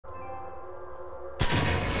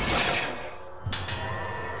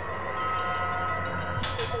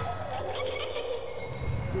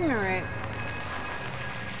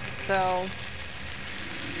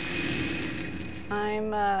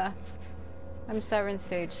I'm Seven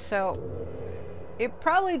Sage, so it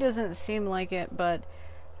probably doesn't seem like it, but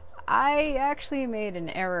I actually made an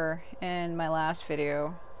error in my last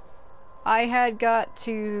video. I had got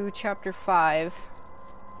to chapter 5,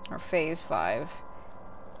 or phase 5,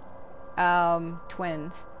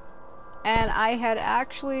 twins, and I had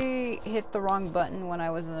actually hit the wrong button when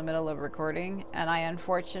I was in the middle of recording, and I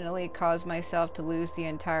unfortunately caused myself to lose the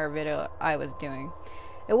entire video I was doing.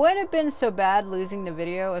 It wouldn't have been so bad losing the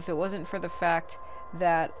video if it wasn't for the fact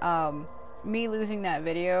that me losing that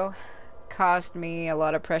video cost me a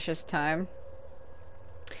lot of precious time,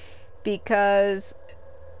 because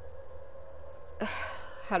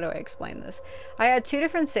how do I explain this? I had two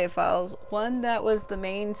different save files, one that was the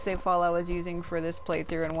main save file I was using for this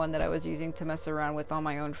playthrough, and one that I was using to mess around with on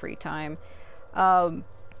my own free time.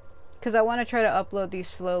 Because I want to try to upload these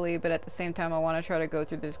slowly, but at the same time I want to try to go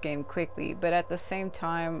through this game quickly. But at the same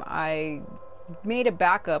time, I made a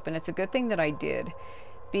backup, and it's a good thing that I did,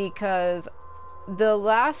 because the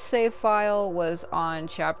last save file was on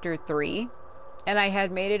chapter 3, and I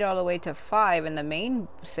had made it all the way to 5 in the main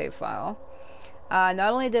save file.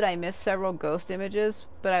 Not only did I miss several ghost images,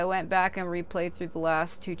 but I went back and replayed through the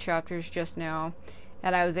last 2 chapters just now,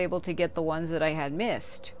 and I was able to get the ones that I had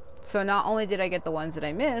missed. So not only did I get the ones that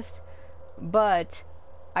I missed, but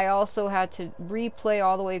I also had to replay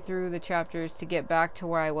all the way through the chapters to get back to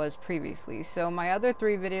where I was previously. So my other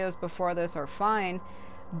 3 videos before this are fine,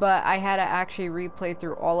 but I had to actually replay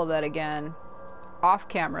through all of that again off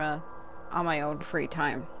camera on my own free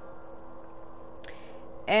time.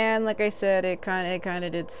 And like I said, it kind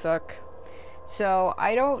of did suck. So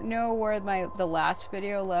I don't know where the last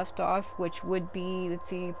video left off, which would be, let's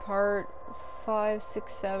see, part 5,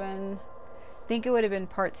 6, 7. I think it would have been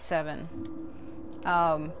part 7.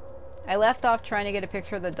 I left off trying to get a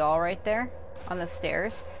picture of the doll right there on the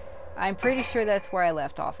stairs. I'm pretty sure that's where I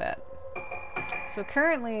left off at. So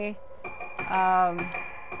currently,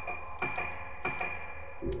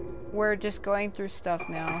 we're just going through stuff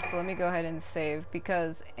now, so let me go ahead and save,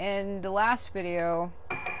 because in the last video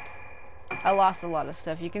I lost a lot of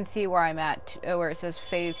stuff. You can see where I'm at, where it says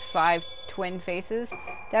phase 5 twin faces.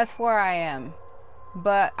 That's where I am,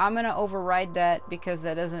 but I'm gonna override that because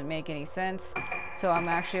that doesn't make any sense. So I'm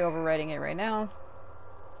actually overriding it right now,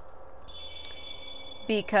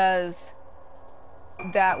 because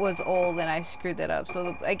that was old and I screwed that up.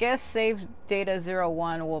 So I guess save data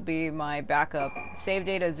 01 will be my backup. Save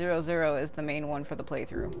data 00 is the main one for the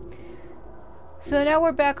playthrough. So now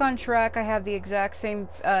we're back on track. I have the exact same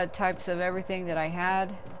types of everything that I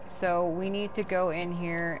had. So we need to go in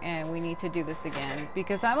here and we need to do this again,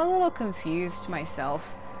 because I'm a little confused myself.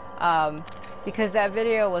 Because that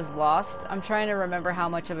video was lost. I'm trying to remember how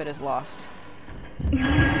much of it is lost.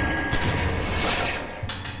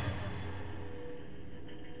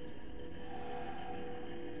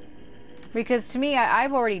 Because to me,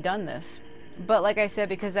 I've already done this. But like I said,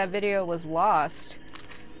 because that video was lost,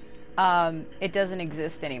 it doesn't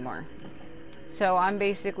exist anymore. So I'm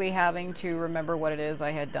basically having to remember what it is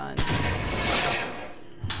I had done.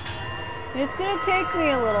 It's gonna take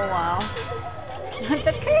me a little while.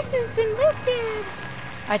 The curse has been lifted!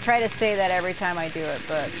 I try to say that every time I do it,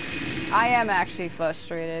 but I am actually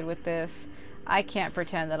frustrated with this. I can't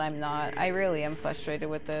pretend that I'm not. I really am frustrated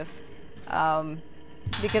with this.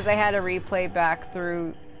 Because I had to replay back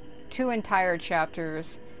through 2 entire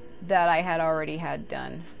chapters that I had already had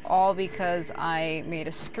done. All because I made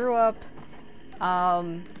a screw up,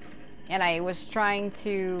 and I was trying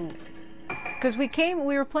to... Because we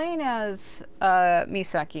were playing as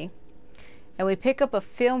Misaki, and we pick up a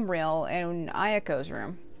film reel in Ayako's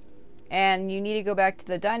room, and you need to go back to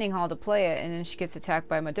the dining hall to play it, and then she gets attacked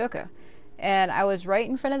by Madoka. And I was right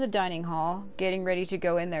in front of the dining hall, getting ready to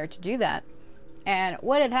go in there to do that. And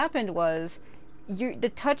what had happened was,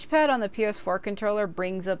 the touchpad on the PS4 controller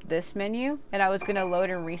brings up this menu, and I was going to load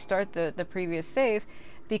and restart the previous save,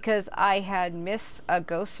 because I had missed a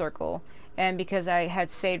ghost circle, and because I had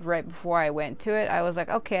saved right before I went to it, I was like,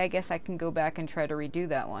 okay, I guess I can go back and try to redo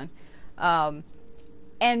that one.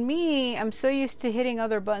 And me, I'm so used to hitting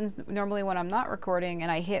other buttons normally when I'm not recording,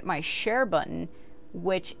 and I hit my share button,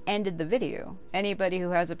 which ended the video. Anybody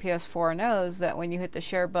who has a PS4 knows that when you hit the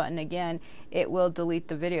share button again, it will delete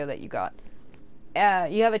the video that you got.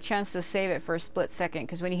 You have a chance to save it for a split second,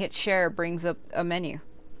 because when you hit share, it brings up a menu.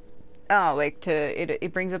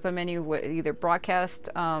 It brings up a menu with either broadcast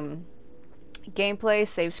gameplay,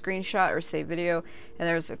 save screenshot, or save video, and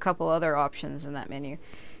there's a couple other options in that menu.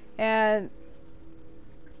 And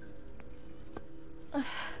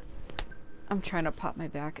I'm trying to pop my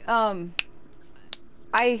back.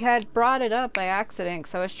 I had brought it up by accident,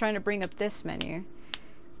 because I was trying to bring up this menu,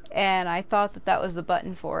 And I thought that that was the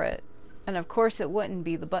button for it. And of course it wouldn't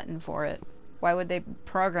be the button for it. Why would they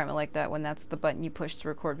program it like that when that's the button you push to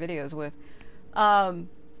record videos with?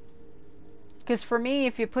 Because for me,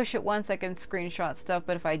 if you push it once, I can screenshot stuff,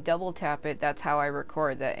 but if I double tap it, that's how I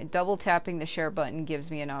record that. And double tapping the share button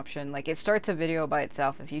gives me an option. Like, it starts a video by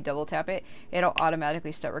itself. If you double tap it, it'll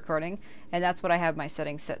automatically start recording. And that's what I have my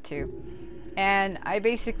settings set to. And I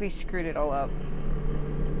basically screwed it all up.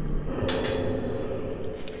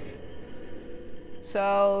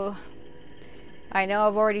 So I know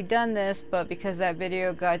I've already done this, but because that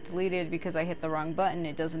video got deleted because I hit the wrong button,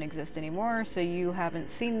 it doesn't exist anymore, so you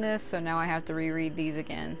haven't seen this, so now I have to reread these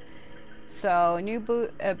again. So, new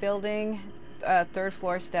building, 3rd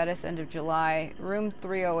floor, status end of July, room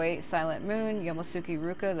 308, Silent Moon, Yomosuke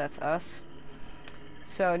Ruka, that's us.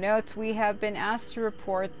 So, notes, we have been asked to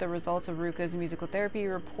report the results of Ruka's musical therapy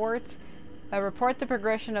report. Report the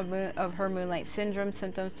progression of her Moonlight Syndrome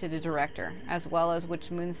symptoms to the director, as well as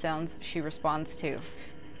which moon sounds she responds to.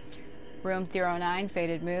 Room 309,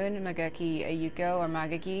 Faded Moon, Magaki Ayuko, or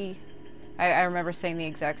Magaki. I remember saying the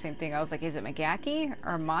exact same thing. I was like, is it Magaki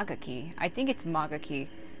or Magaki? I think it's Magaki.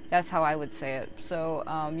 That's how I would say it. So,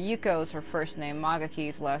 Yuko is her first name,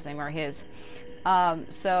 Magaki's last name, or his.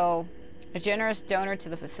 So, a generous donor to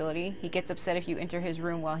the facility. He gets upset if you enter his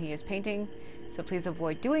room while he is painting, so please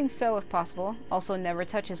avoid doing so if possible. Also, never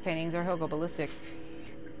touch his paintings or he'll go ballistic.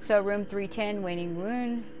 So, room 310, Waning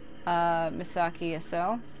Moon, Misaki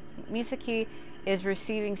Aso. Misaki is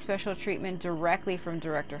receiving special treatment directly from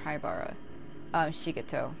director Haibara,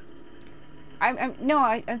 Shigeto.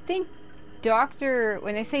 I think Doctor,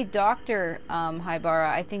 when they say Doctor Haibara,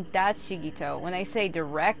 I think that's Shigeto. When they say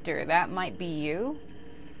director, that might be you.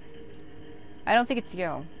 I don't think it's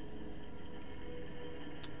you.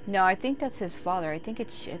 No, I think that's his father. I think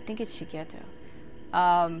it's Shigeto.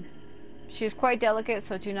 She's quite delicate,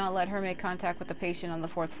 so do not let her make contact with the patient on the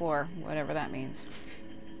 4th floor, whatever that means.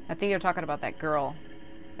 I think you're talking about that girl.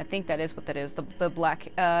 I think that is what that is. The black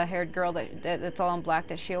haired girl that's all in black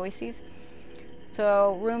that she always sees.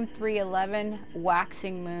 So, room 311,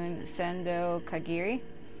 Waxing Moon, Sendo Kagiri.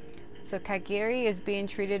 So Kagiri is being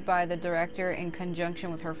treated by the director in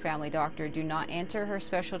conjunction with her family doctor. Do not enter her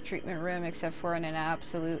special treatment room except for in an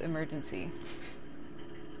absolute emergency.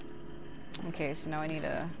 Okay, so now I need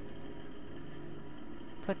to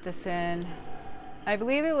put this in. I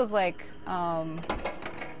believe it was like 19...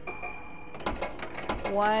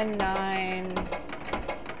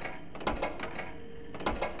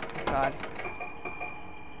 God.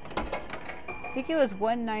 I think it was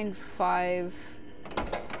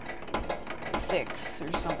 1956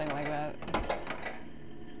 or something like that.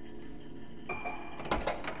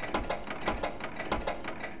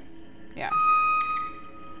 Yeah.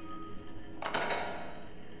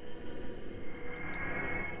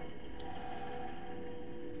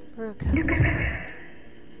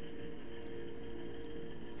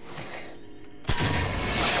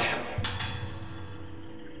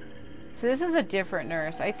 So this is a different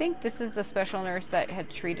nurse. I think this is the special nurse that had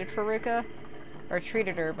treated Furuka, or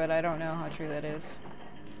treated her, but I don't know how true that is.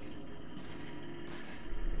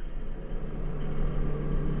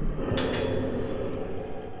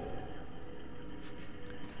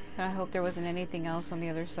 I hope there wasn't anything else on the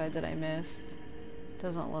other side that I missed.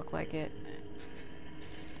 Doesn't look like it.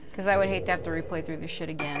 Because I would hate to have to replay through this shit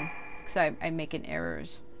again. Because I'm making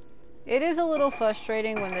errors. It is a little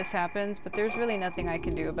frustrating when this happens, but there's really nothing I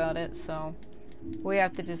can do about it, so we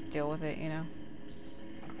have to just deal with it, you know.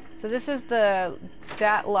 So this is that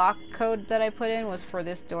lock code that I put in was for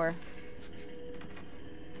this door.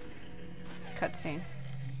 Cutscene.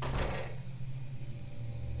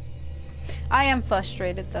 I am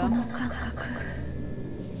frustrated though.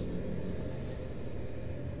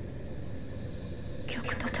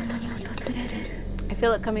 I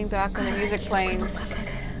feel it coming back when the music plays.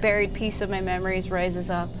 Buried piece of my memories rises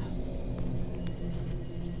up.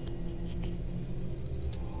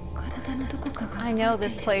 I know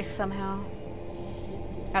this place somehow.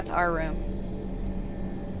 That's our room.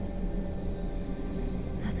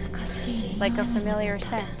 Like a familiar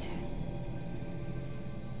scent.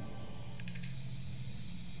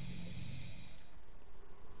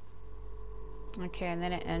 Okay, and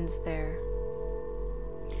then it ends there.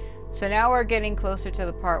 So now we're getting closer to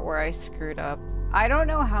the part where I screwed up. I don't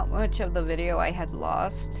know how much of the video I had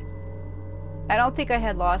lost. I don't think I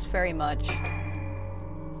had lost very much.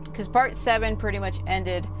 Because part 7 pretty much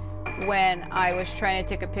ended when I was trying to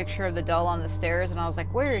take a picture of the doll on the stairs and I was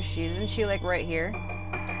like, where is she? Isn't she like right here?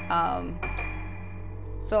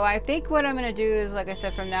 So I think what I'm going to do is, like I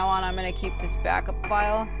said, from now on I'm going to keep this backup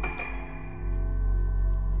file.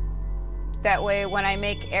 That way, when I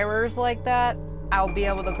make errors like that, I'll be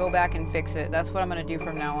able to go back and fix it. That's what I'm going to do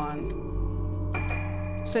from now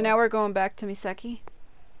on. So now we're going back to Misaki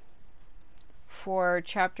for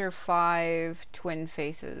Chapter 5, Twin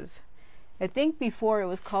Faces. I think before it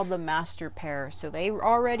was called the Master Pair, so they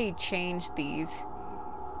already changed these.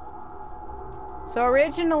 So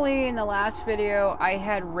originally in the last video, I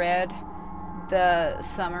had read the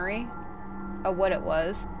summary of what it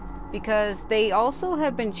was, because they also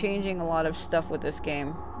have been changing a lot of stuff with this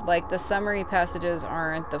game. Like, the summary passages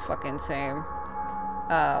aren't the fucking same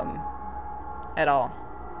at all.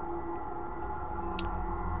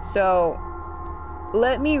 So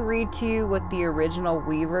let me read to you what the original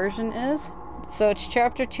Wii version is. So it's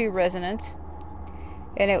Chapter 2, Resonance.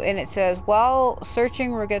 And it says, while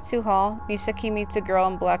searching Rogetsu Hall, Misaki meets a girl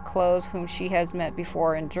in black clothes whom she has met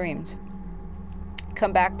before in dreams.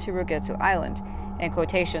 Come back to Rogetsu Island. In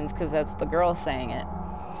quotations, because that's the girl saying it.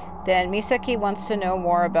 Then Misaki wants to know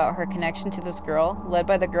more about her connection to this girl. Led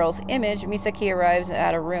by the girl's image, Misaki arrives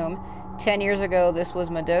at a room. 10 years ago, this was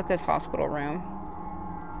Madoka's hospital room.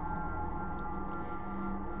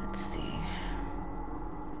 Let's see.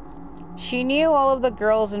 She knew all of the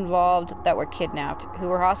girls involved that were kidnapped, who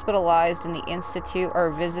were hospitalized in the institute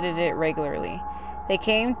or visited it regularly. They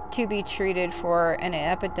came to be treated for an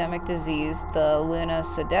epidemic disease, the Lunar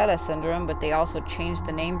Eclipse syndrome, but they also changed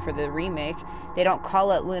the name for the remake. They don't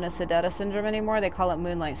call it Lunar Eclipse syndrome anymore, they call it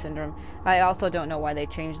Moonlight syndrome. I also don't know why they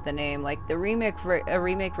changed the name. Like, the remake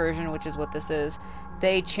version, which is what this is,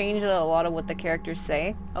 they changed a lot of what the characters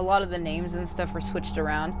say. A lot of the names and stuff were switched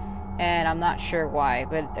around, and I'm not sure why,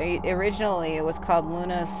 but originally it was called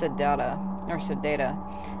Lunar Eclipse, or Sedata.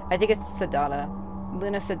 I think it's Sedata.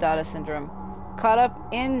 Lunar Eclipse syndrome. Caught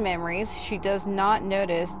up in memories, she does not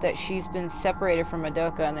notice that she's been separated from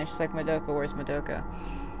Madoka, and then she's like, Madoka, where's Madoka?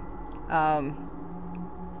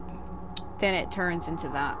 Then it turns into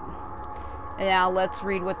that. And now let's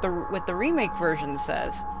read what the remake version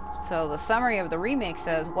says. So the summary of the remake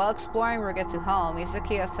says, while exploring Rogetsu Hall,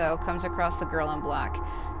 Misaki Aso comes across the girl in black,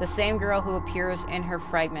 the same girl who appears in her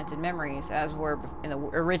fragmented memories, as were in the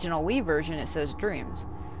original Wii version. It says dreams.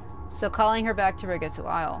 So calling her back to Rogetsu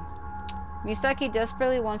Isle. Misaki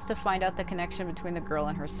desperately wants to find out the connection between the girl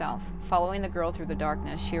and herself. Following the girl through the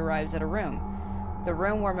darkness, she arrives at a room. The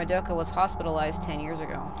room where Madoka was hospitalized 10 years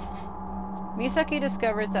ago. Misaki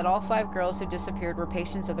discovers that all 5 girls who disappeared were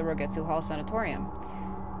patients of the Rogetsu Hall Sanatorium.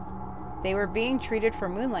 They were being treated for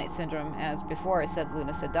Moonlight Syndrome, as before it said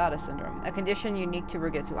Lunar Eclipse syndrome, a condition unique to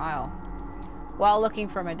Rogetsu Isle. While looking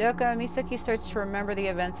for Madoka, Misaki starts to remember the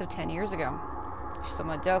events of 10 years ago. So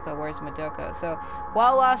Madoka, where's Madoka? So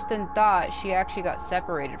while lost in thought, she actually got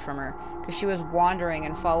separated from her because she was wandering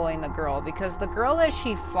and following the girl, because the girl that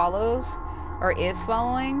she follows or is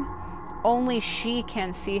following, only she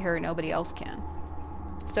can see her, nobody else can.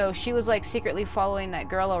 So she was like secretly following that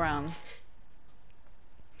girl around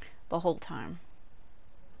the whole time.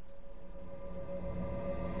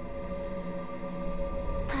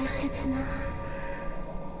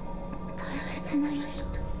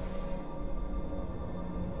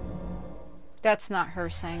 That's not her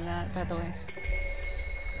saying that, by the way.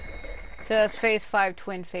 So that's Phase 5,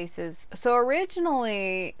 Twin Faces. So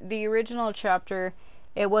originally, the original chapter,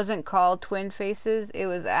 it wasn't called Twin Faces. It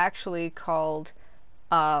was actually called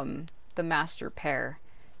the Master Pair.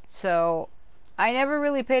 So I never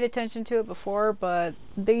really paid attention to it before, but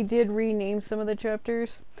they did rename some of the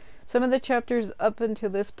chapters. Some of the chapters up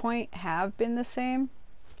until this point have been the same.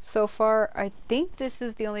 So far, I think this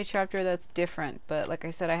is the only chapter that's different, but like I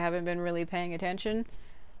said, I haven't been really paying attention,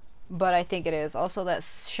 but I think it is. Also, that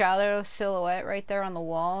shadow silhouette right there on the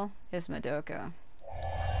wall is Madoka.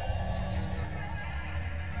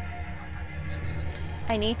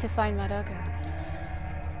 I need to find Madoka.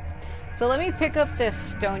 So let me pick up this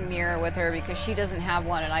stone mirror with her, because she doesn't have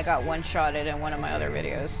one, and I got one-shotted in one of my other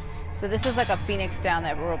videos. So this is like a phoenix down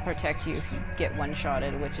that will protect you if you get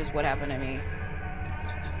one-shotted, which is what happened to me.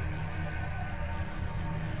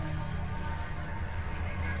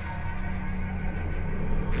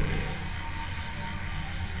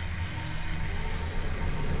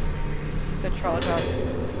 The troll dog.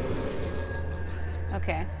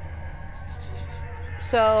 Okay.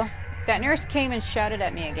 So that nurse came and shouted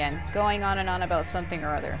at me again, going on and on about something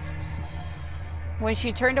or other. When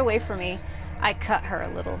she turned away from me, I cut her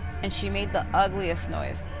a little, and she made the ugliest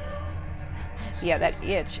noise. Yeah, that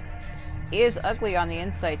itch is ugly on the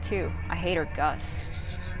inside too. I hate her guts.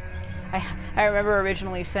 I remember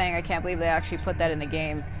originally saying, I can't believe they actually put that in the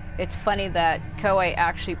game. It's funny that Koei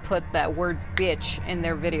actually put that word bitch in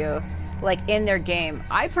their video, like in their game.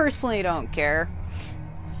 I personally don't care.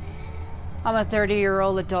 I'm a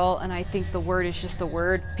 30-year-old adult, and I think the word is just a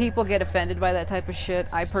word. People get offended by that type of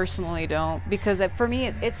shit. I personally don't, because for me,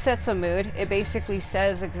 it sets a mood. It basically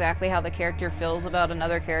says exactly how the character feels about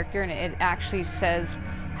another character, and it actually says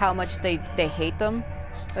how much they hate them.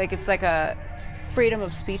 Like, it's like a freedom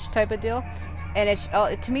of speech type of deal. And it's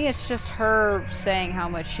to me, it's just her saying how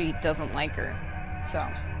much she doesn't like her. So,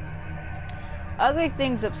 ugly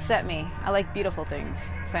things upset me. I like beautiful things.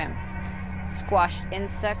 Sam. Squashed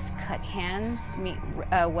insects, cut hands, meat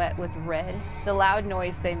wet with red, the loud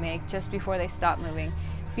noise they make just before they stop moving,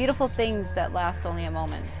 beautiful things that last only a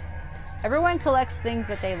moment. Everyone collects things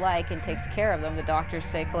that they like and takes care of them. The doctors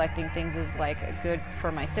say collecting things is like good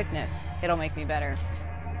for my sickness. It'll make me better.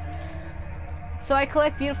 So I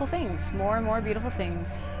collect beautiful things, more and more beautiful things.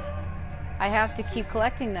 I have to keep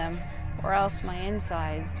collecting them, or else my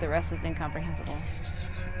insides, the rest is incomprehensible.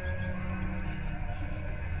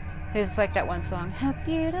 It's like that one song, how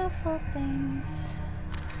beautiful things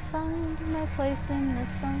find my place in the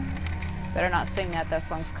sun. Better not sing that, that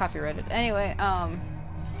song's copyrighted. Anyway,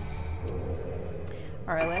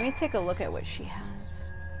 alright, let me take a look at what she has.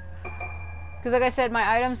 Because like I said, my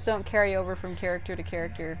items don't carry over from character to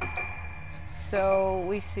character. So,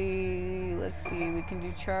 we see, let's see, we can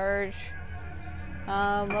do charge.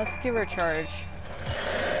 Let's give her charge.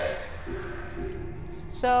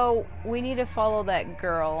 So, we need to follow that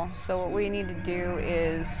girl. So what we need to do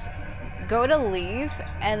is go to leave,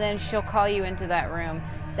 and then she'll call you into that room.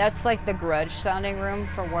 That's like the grudge sounding room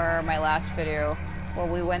from where my last video, well,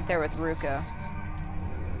 we went there with Ruka.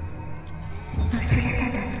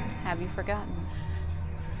 Have you forgotten?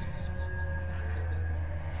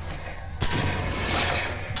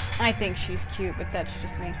 I think she's cute, but that's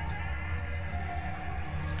just me.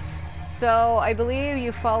 So, I believe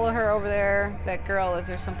you follow her over there. That girl, is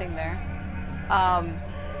there something there?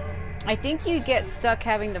 I think you get stuck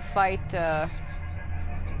having to fight,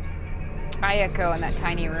 Ayako in that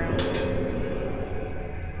tiny room.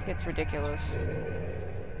 It's ridiculous.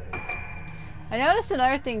 I noticed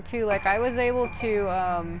another thing, too. Like, I was able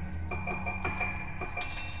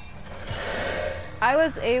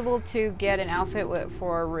to get an outfit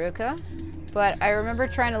for Ruka, but I remember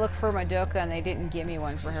trying to look for Madoka, and they didn't give me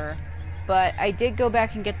one for her. But I did go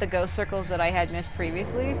back and get the ghost circles that I had missed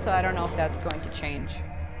previously, so I don't know if that's going to change.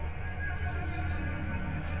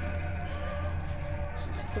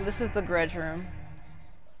 So this is the grudge room.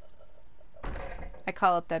 I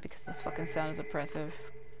call it that because this fucking sound is oppressive.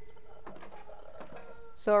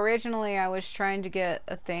 So originally I was trying to get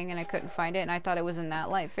a thing and I couldn't find it, and I thought it was in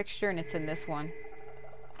that light fixture, and it's in this one.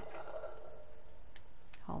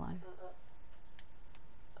 Hold on.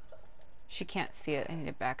 She can't see it. I need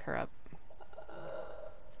to back her up.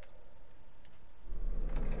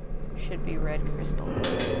 Should be red crystal.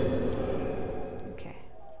 Okay.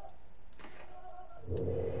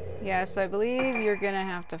 Yeah, so I believe you're gonna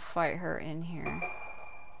have to fight her in here.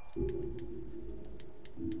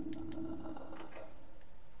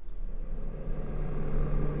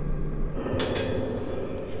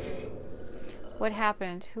 What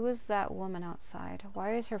happened? Who is that woman outside?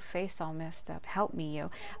 Why is her face all messed up? Help me, yo.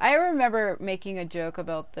 I remember making a joke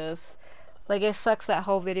about this. Like, it sucks that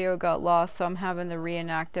whole video got lost, so I'm having to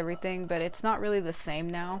reenact everything, but it's not really the same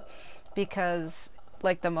now, because,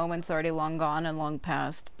 like, the moment's already long gone and long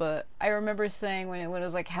past. But I remember saying when it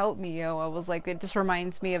was like, help me, yo, I was like, it just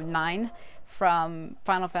reminds me of 9 from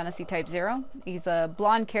Final Fantasy Type 0. He's a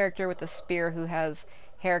blonde character with a spear who has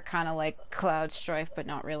hair kind of like Cloud Strife, but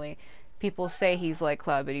not really. People say he's like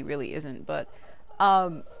Cloud, but he really isn't. But,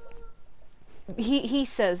 he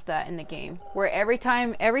says that in the game, where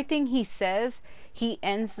everything he says, he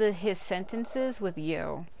ends his sentences with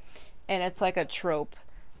yo, and it's like a trope.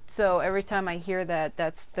 So every time I hear that,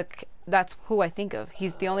 that's who I think of.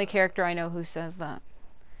 He's the only character I know who says that.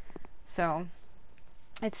 So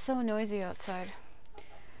it's so noisy outside.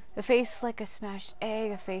 A face like a smashed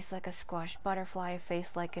egg, a face like a squashed butterfly, a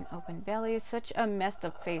face like an open belly. It's such a messed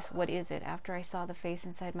up face. What is it? After I saw the face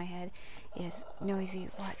inside my head is noisy.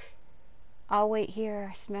 What? I'll wait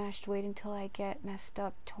here, smashed, wait until I get messed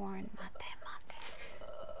up, torn.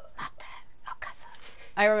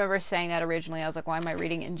 I remember saying that originally. I was like, why am I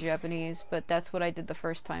reading it in Japanese? But that's what I did the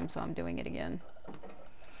first time, so I'm doing it again.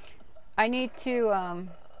 I need to,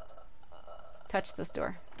 touch this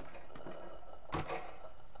door.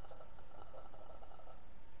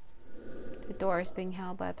 The door is being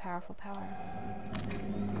held by a powerful power.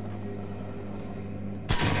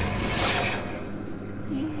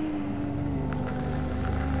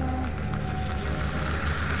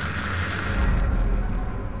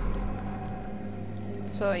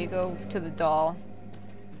 So you go to the doll.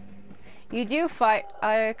 You do fight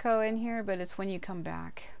Ayako in here, but it's when you come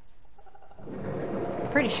back.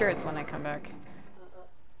 Pretty sure it's when I come back.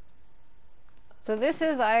 So this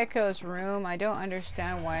is Ayako's room. I don't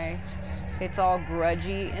understand why it's all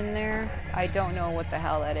grudgy in there. I don't know what the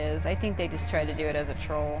hell that is. I think they just tried to do it as a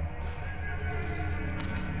troll.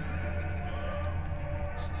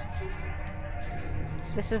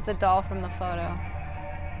 This is the doll from the photo.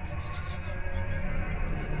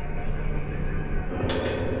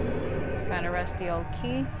 Found a rusty old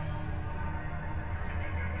key.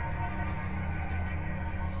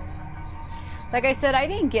 Like I said, I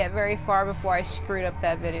didn't get very far before I screwed up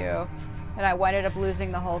that video. And I ended up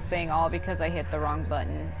losing the whole thing all because I hit the wrong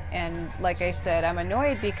button. And like I said, I'm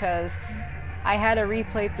annoyed because I had to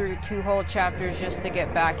replay through 2 whole chapters just to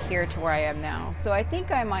get back here to where I am now. So I think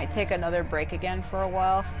I might take another break again for a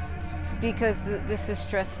while because this has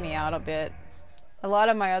stressed me out a bit. A lot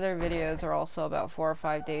of my other videos are also about 4 or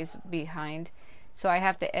 5 days behind. So I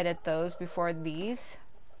have to edit those before these.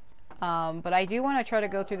 But I do want to try to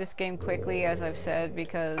go through this game quickly, as I've said,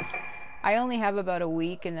 because I only have about a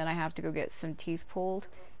week and then I have to go get some teeth pulled.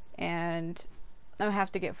 And I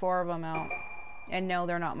have to get 4 of them out. And no,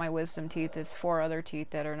 they're not my wisdom teeth. It's 4 other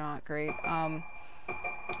teeth that are not great.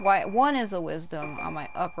 One is a wisdom on my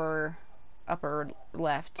upper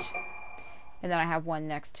left. And then I have 1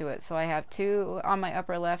 next to it. So I have 2 on my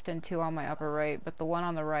upper left and 2 on my upper right. But the one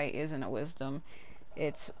on the right isn't a wisdom.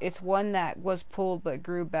 It's one that was pulled but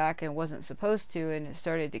grew back and wasn't supposed to, and it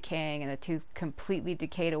started decaying, and the tooth completely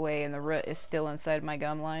decayed away, and the root is still inside my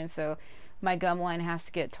gum line. So my gum line has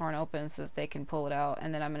to get torn open so that they can pull it out,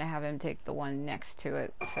 and then I'm going to have him take the one next to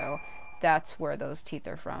it. So that's where those teeth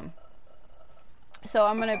are from. So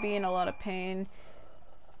I'm going to be in a lot of pain.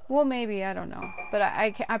 Well, maybe, I don't know. But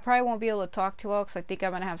I probably won't be able to talk too well because I think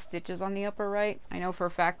I'm going to have stitches on the upper right. I know for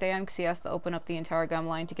a fact I am because he has to open up the entire gum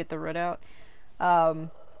line to get the root out. And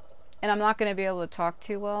I'm not going to be able to talk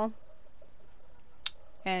too well.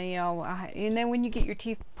 And, you know, and then when you get your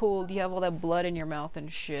teeth pulled, you have all that blood in your mouth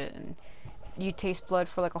and shit. And you taste blood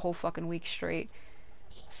for like a whole fucking week straight.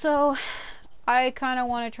 So, I kind of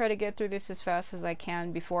want to try to get through this as fast as I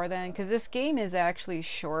can before then. Because this game is actually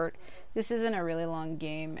short. This isn't a really long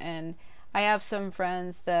game. And I have some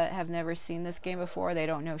friends that have never seen this game before. They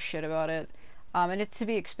don't know shit about it. And it's to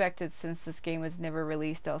be expected since this game was never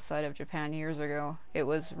released outside of Japan years ago. It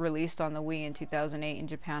was released on the Wii in 2008 in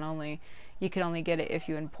Japan only. You could only get it if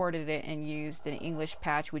you imported it and used an English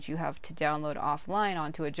patch, which you have to download offline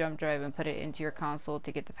onto a jump drive and put it into your console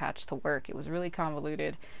to get the patch to work. It was really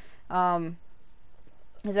convoluted. That's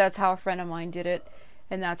how a friend of mine did it,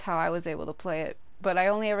 and that's how I was able to play it. But I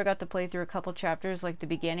only ever got to play through a couple chapters, like the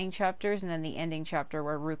beginning chapters, and then the ending chapter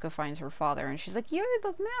where Ruka finds her father, and she's like, "You're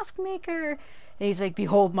the mask maker!" And he's like,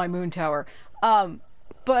 "Behold my moon tower."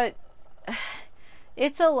 But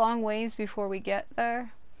it's a long ways before we get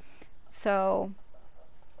there, so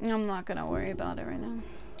I'm not gonna worry about it right now.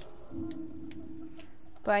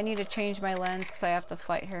 But I need to change my lens because I have to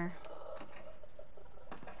fight her.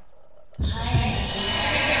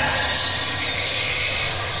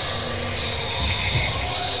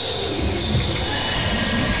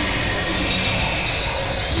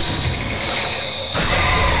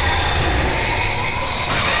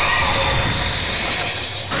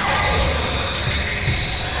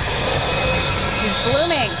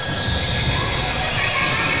 Blooming.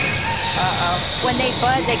 Uh-oh. When they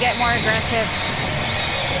bud, they get more aggressive.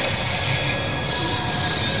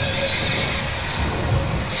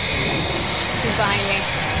 She's behind me.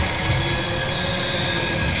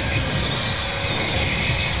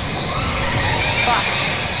 Fuck.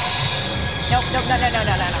 Nope, nope, no.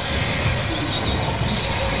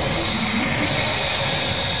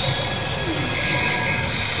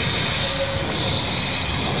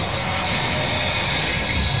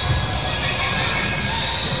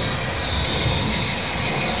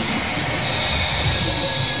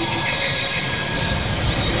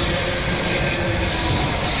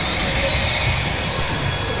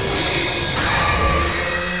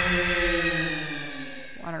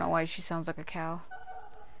 She sounds like a cow.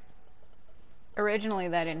 Originally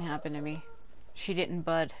that didn't happen to me. She didn't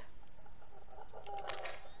bud.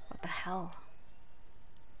 What the hell?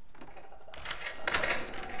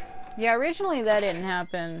 Yeah, originally that didn't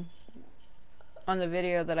happen. On the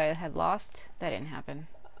video that I had lost, that didn't happen.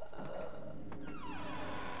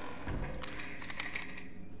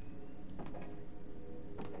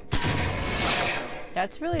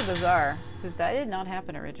 That's really bizarre, because that did not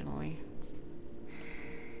happen originally.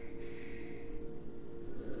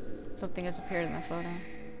 Something has appeared in the photo.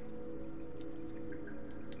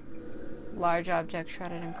 Large object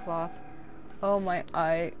shrouded in cloth. Oh my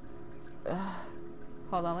eye.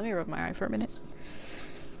 Hold on, let me rub my eye for a minute.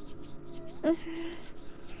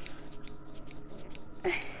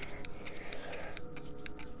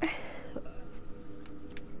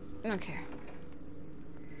 Okay.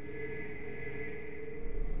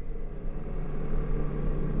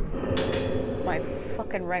 My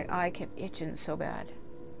fucking right eye kept itching so bad.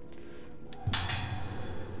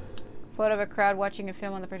 Photo of a crowd watching a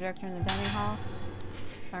film on the projector in the dining hall.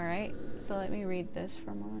 Alright, so let me read this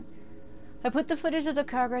for a moment. I put the footage of the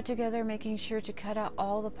cargo together, making sure to cut out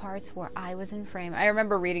all the parts where I was in frame. I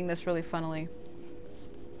remember reading this really funnily.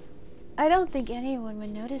 I don't think anyone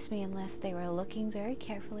would notice me unless they were looking very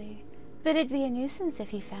carefully. But it'd be a nuisance if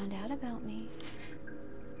he found out about me.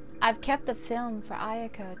 I've kept the film for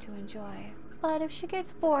Ayako to enjoy. But if she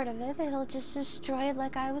gets bored of it, it'll just destroy it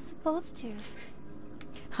like I was supposed to.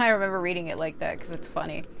 I remember reading it like that because it's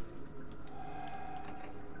funny.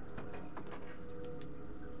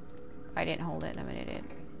 I didn't hold it, I mean it did.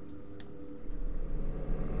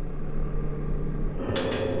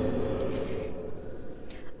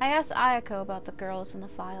 I asked Ayako about the girls in the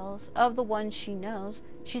files. Of the ones she knows,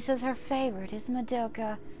 she says her favorite is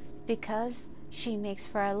Madoka because she makes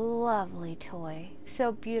for a lovely toy.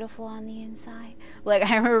 So beautiful on the inside. Like,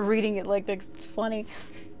 I remember reading it like that. It's funny.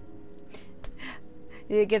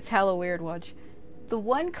 It gets hella weird, watch. The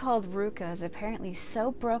one called Ruka is apparently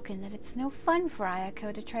so broken that it's no fun for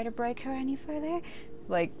Ayako to try to break her any further.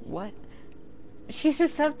 Like, what? She's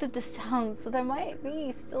receptive to sound, so there might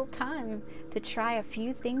be still time to try a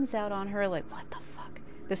few things out on her. Like, what the fuck?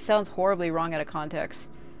 This sounds horribly wrong out of context.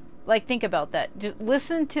 Like, think about that. Just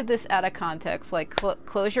listen to this out of context. Like,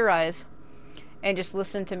 close your eyes and just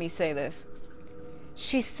listen to me say this.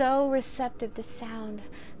 She's so receptive to sound,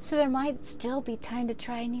 so there might still be time to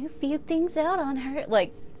try a few things out on her.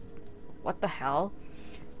 Like, what the hell?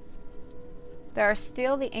 There are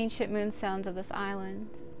still the ancient moon sounds of this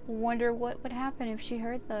island. Wonder what would happen if she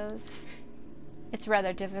heard those. It's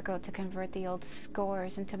rather difficult to convert the old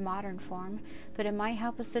scores into modern form, but it might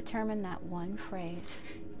help us determine that one phrase.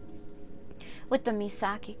 With the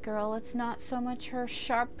Misaki girl, it's not so much her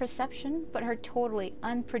sharp perception, but her totally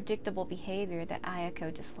unpredictable behavior that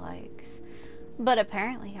Ayako dislikes. But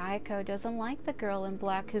apparently Ayako doesn't like the girl in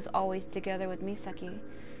black who's always together with Misaki.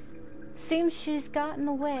 Seems she's got in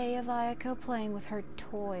the way of Ayako playing with her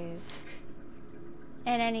toys.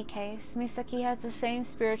 In any case, Misaki has the same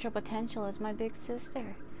spiritual potential as my big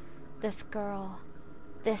sister. This girl,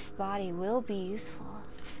 this body will be useful.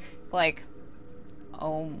 Like,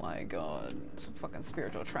 oh my god, some fucking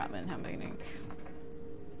spiritual entrapment happening.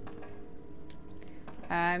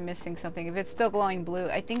 I'm missing something. If it's still glowing blue,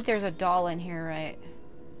 I think there's a doll in here, right?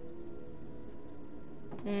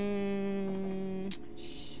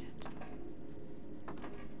 Shit.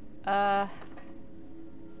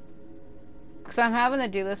 Because I'm having to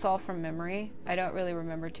do this all from memory. I don't really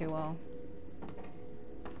remember too well.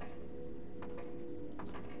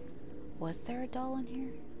 Was there a doll in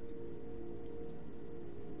here?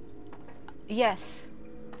 Yes.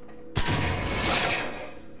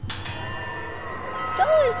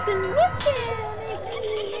 Someone's been looking.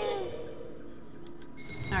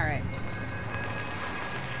 Alright.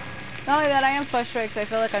 Not only that, I am frustrated because I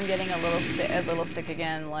feel like I'm getting a little sick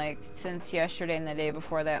again. Like, since yesterday and the day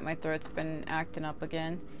before that, my throat's been acting up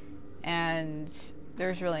again. And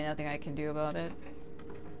there's really nothing I can do about it.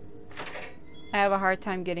 I have a hard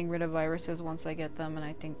time getting rid of viruses once I get them, and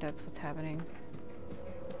I think that's what's happening.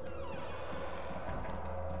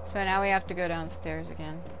 So now we have to go downstairs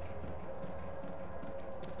again.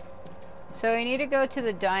 So we need to go to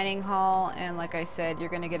the dining hall, and like I said, you're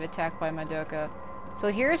gonna get attacked by Madoka. So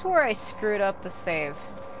here's where I screwed up the save.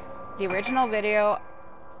 The original video,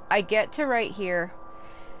 I get to right here,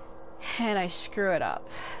 and I screw it up.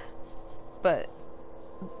 But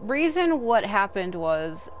reason what happened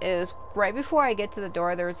is right before I get to the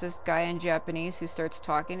door, there was this guy in Japanese who starts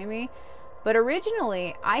talking to me. But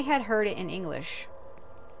originally, I had heard it in English.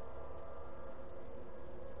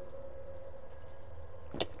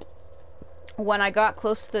 When I got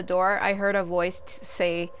close to the door, I heard a voice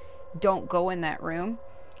say, "Don't go in that room."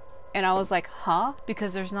 And I was like, huh?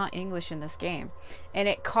 Because there's not English in this game. And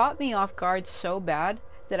it caught me off guard so bad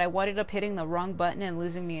that I wound up hitting the wrong button and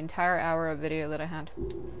losing the entire hour of video that I had.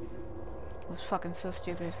 It was fucking so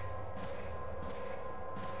stupid.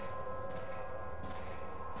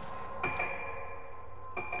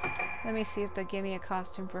 Let me see if they give me a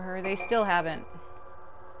costume for her. They still haven't.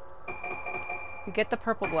 You get the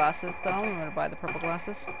purple glasses, though. I'm gonna buy the purple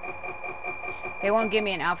glasses. They won't give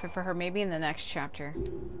me an outfit for her, maybe in the next chapter.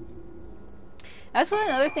 That's one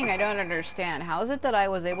another thing I don't understand. How is it that I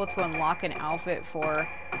was able to unlock an outfit for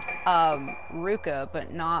Ruka,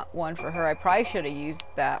 but not one for her? I probably should have used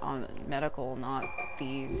that on medical, not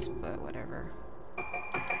these, but whatever.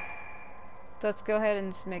 Let's go ahead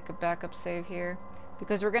and make a backup save here,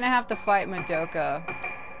 because we're gonna have to fight Madoka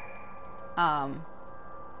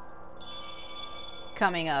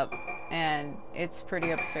coming up, and it's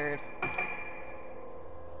pretty absurd.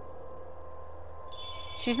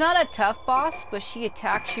 She's not a tough boss, but she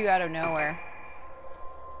attacks you out of nowhere.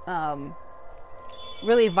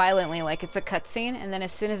 Really violently, like it's a cutscene, and then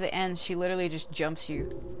as soon as it ends, she literally just jumps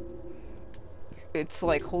you. It's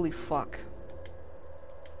like, holy fuck.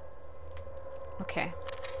 Okay.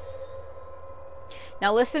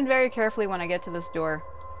 Now listen very carefully when I get to this door.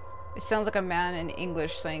 It sounds like a man in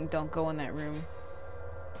English saying, "Don't go in that room."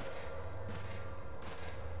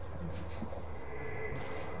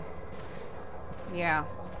 Yeah.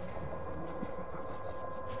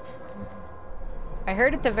 I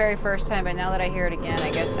heard it the very first time, but now that I hear it again,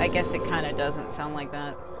 I guess it kind of doesn't sound like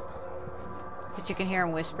that. But you can hear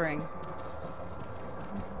him whispering.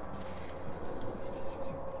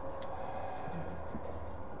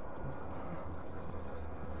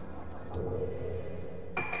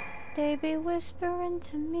 They be whispering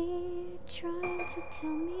to me, trying to tell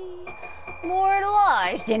me more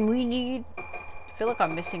lies than we need. I feel like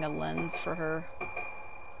I'm missing a lens for her.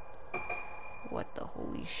 What the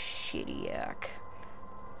holy shitty-ack.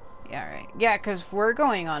 Yeah, right. Yeah, because we're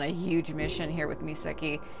going on a huge mission here with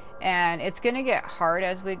Misaki, and it's going to get hard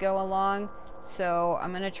as we go along, so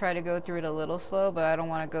I'm going to try to go through it a little slow, but I don't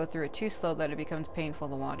want to go through it too slow that it becomes painful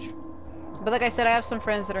to watch. But like I said, I have some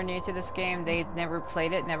friends that are new to this game. They've never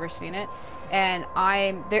played it, never seen it, and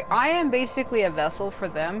I am basically a vessel for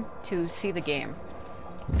them to see the game.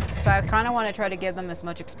 So I kind of want to try to give them as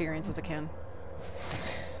much experience as I can.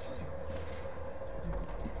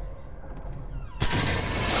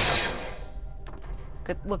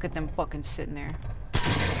 Look at them fucking sitting there.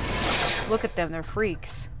 Look at them, they're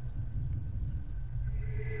freaks.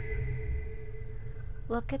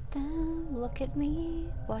 Look at them, look at me,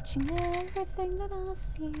 watching everything that I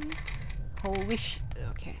see. Holy shit,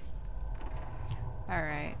 okay.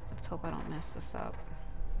 Alright, let's hope I don't mess this up.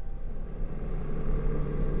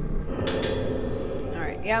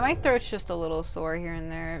 Alright, yeah, my throat's just a little sore here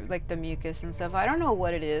and there, like the mucus and stuff. I don't know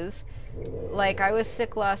what it is. Like, I was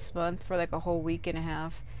sick last month for like a whole week and a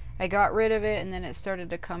half. I got rid of it and then it started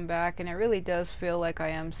to come back, and it really does feel like I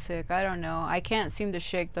am sick. I don't know. I can't seem to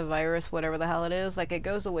shake the virus, whatever the hell it is. Like, it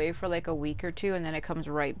goes away for like a week or two and then it comes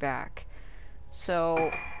right back.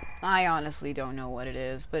 So, I honestly don't know what it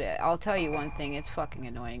is, but I'll tell you one thing, it's fucking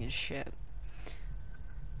annoying as shit.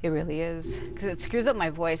 It really is. Because it screws up my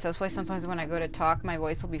voice. That's why sometimes when I go to talk, my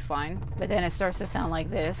voice will be fine. But then it starts to sound like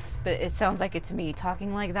this. But it sounds like it's me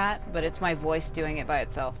talking like that. But it's my voice doing it by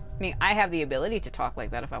itself. I mean, I have the ability to talk like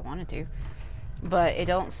that if I wanted to. But it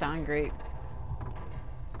don't sound great.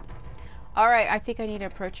 Alright, I think I need to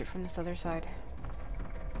approach it from this other side.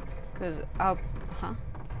 Because I'll... Huh?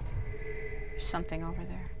 There's something over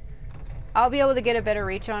there. I'll be able to get a better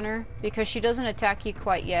reach on her, because she doesn't attack you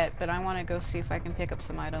quite yet, but I want to go see if I can pick up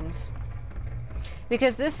some items.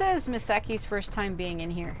 Because this is Misaki's first time being in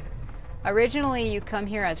here. Originally, you come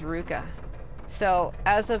here as Ruka. So,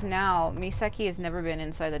 as of now, Misaki has never been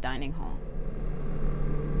inside the dining hall.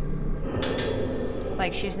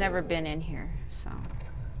 Like, she's never been in here, so...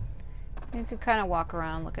 You could kind of walk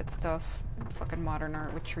around, look at stuff. Fucking modern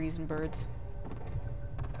art with trees and birds.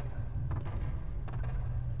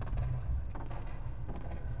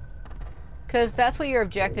 Because that's what your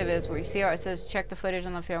objective is, where you see how it says check the footage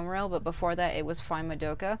on the film reel, but before that it was find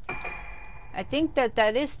Madoka. I think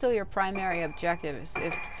that is still your primary objective, is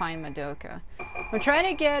to find Madoka. I'm trying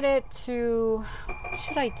to get it to... What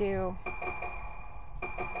should I do?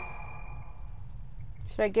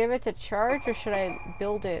 Should I give it to charge, or should I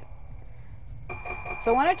build it?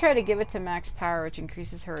 So I want to try to give it to max power, which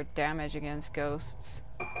increases her damage against ghosts.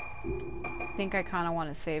 I think I kind of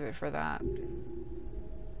want to save it for that.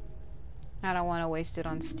 I don't want to waste it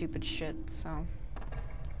on stupid shit, so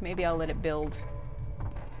maybe I'll let it build.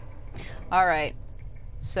 Alright,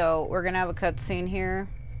 so we're gonna have a cutscene here.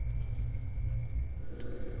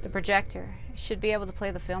 The projector should be able to play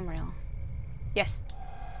the film reel. Yes.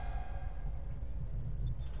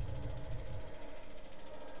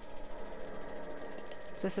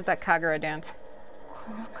 So this is that Kagura dance.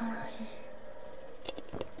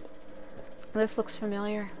 This looks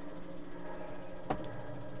familiar.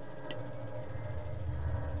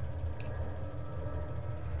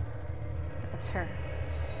 That's her.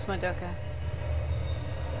 It's Madoka.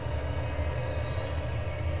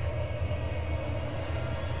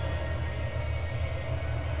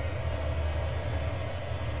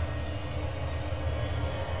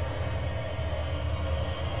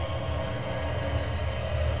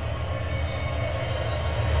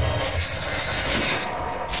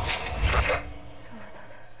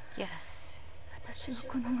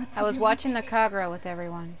 I was watching the Kagura with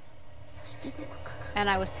everyone. And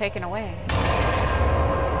I was taken away.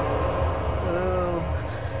 Ooh.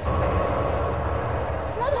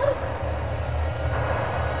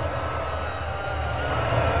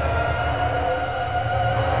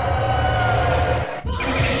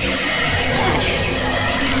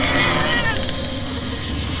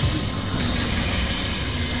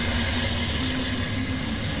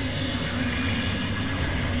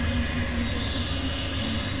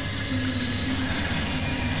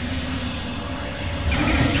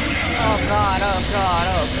 Oh god, oh god,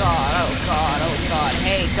 oh god, oh god, oh god.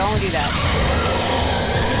 Hey, don't do that.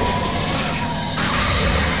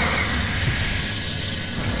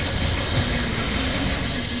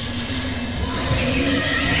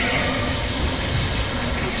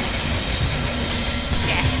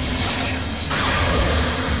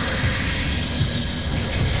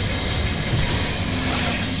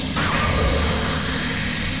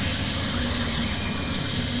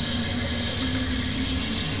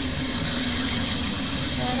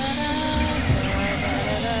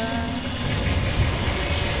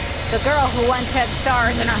 The girl who once had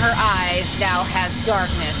stars in her eyes now has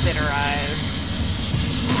darkness in her eyes.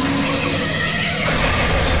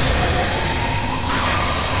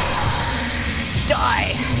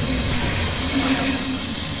 Die!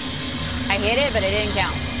 I hit it, but it didn't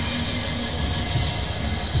count.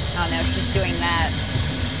 Oh no, she's doing that.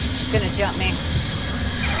 She's gonna jump me.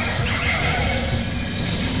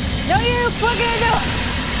 No, you fucking no!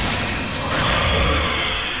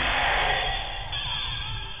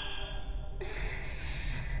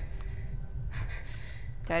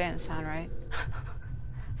 That didn't sound right.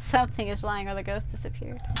 Something is lying or the ghost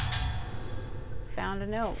disappeared. Found a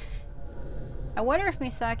note. I wonder if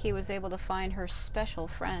Misaki was able to find her special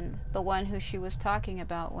friend, the one who she was talking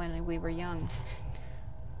about when we were young.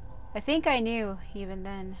 I think I knew, even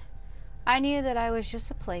then. I knew that I was just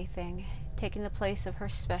a plaything, taking the place of her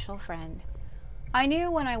special friend. I knew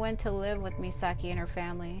when I went to live with Misaki and her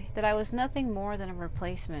family that I was nothing more than a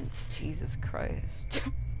replacement. Jesus Christ.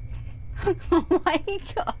 Oh my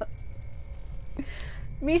god.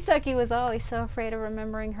 Misaki was always so afraid of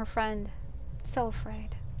remembering her friend. So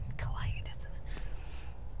afraid.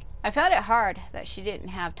 I found it hard that she didn't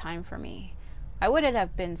have time for me. I would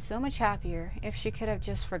have been so much happier if she could have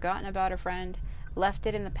just forgotten about her friend, left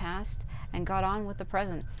it in the past, and got on with the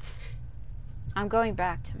present. I'm going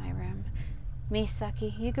back to my room.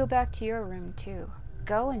 Misaki, you go back to your room too.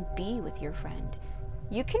 Go and be with your friend.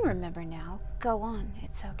 You can remember now. Go on.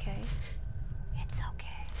 It's okay. It's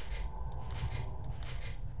okay.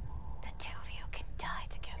 The two of you can die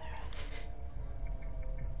together.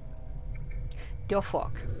 The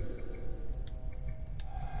fuck?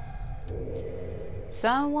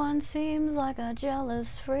 Someone seems like a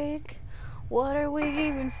jealous freak. What are we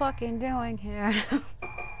even fucking doing here?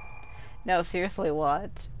 No, seriously,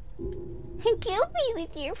 what? Go be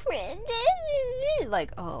with your friend.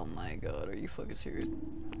 Like, oh my god, are you fucking serious?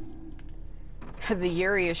 The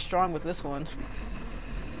Yuri is strong with this one.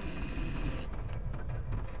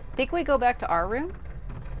 Think we go back to our room?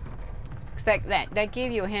 Cause that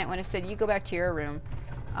gave you a hint when it said you go back to your room.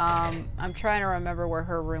 I'm trying to remember where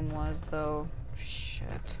her room was though. Shit.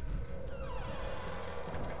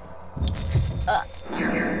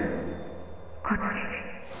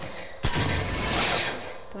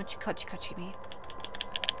 Don't you cut me.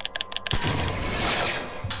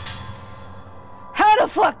 How the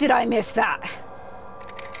fuck did I miss that?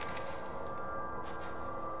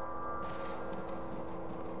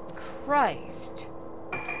 Christ.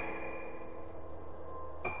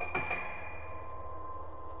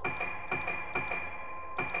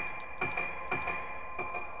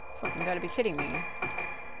 Fucking gotta be kidding me.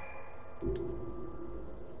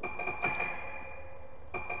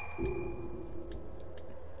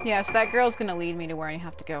 Yeah, so that girl's gonna lead me to where I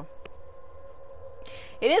have to go.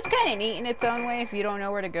 It is kind of neat in its own way if you don't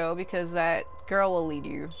know where to go, because that girl will lead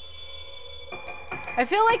you. I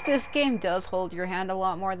feel like this game does hold your hand a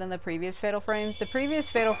lot more than the previous Fatal Frames. The previous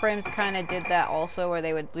Fatal Frames kind of did that also, where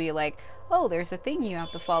they would be like, oh, there's a thing you have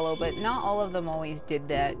to follow, but not all of them always did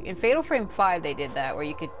that. In Fatal Frame 5 they did that, where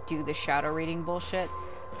you could do the shadow reading bullshit.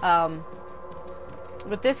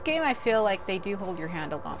 With this game I feel like they do hold your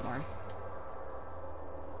hand a lot more.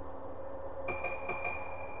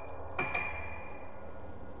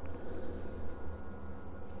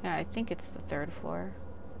 Yeah, I think it's the 3rd floor.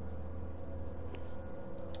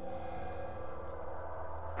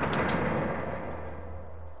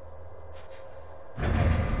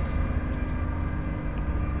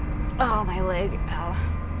 Oh, my leg. Ow.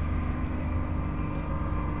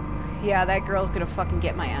 Yeah, that girl's gonna fucking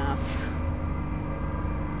get my ass.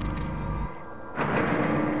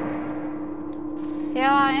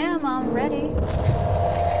 Yeah, I am. I'm ready.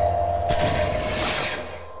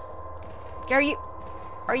 Are you?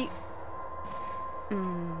 Are you?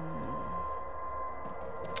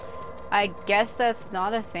 I guess that's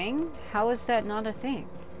not a thing? How is that not a thing?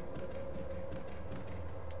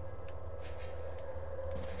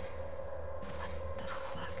 What the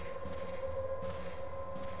fuck?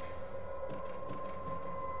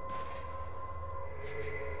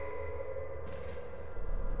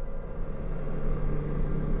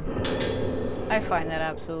 I find that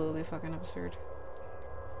absolutely fucking absurd.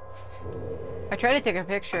 I tried to take a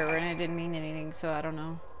picture and it didn't mean anything, so I don't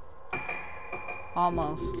know.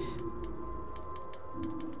 Almost.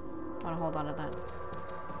 I wanna hold on to that.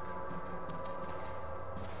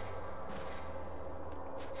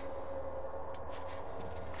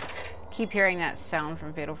 Keep hearing that sound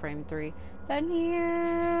from Fatal Frame 3.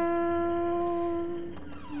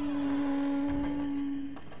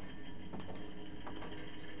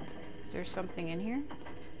 Is there something in here?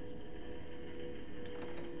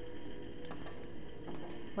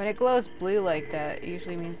 When it glows blue like that, it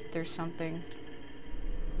usually means that there's something.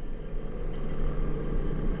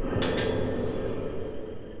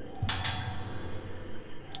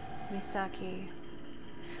 Misaki.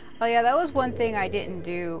 Oh yeah, that was one thing I didn't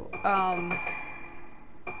do. I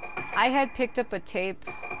had picked up a tape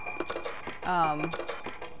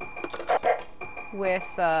with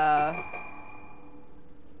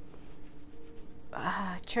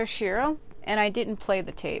Choshiro, and I didn't play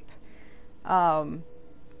the tape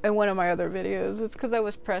in one of my other videos. It's because I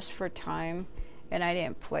was pressed for time and I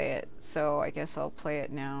didn't play it, so I guess I'll play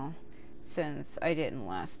it now since I didn't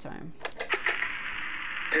last time.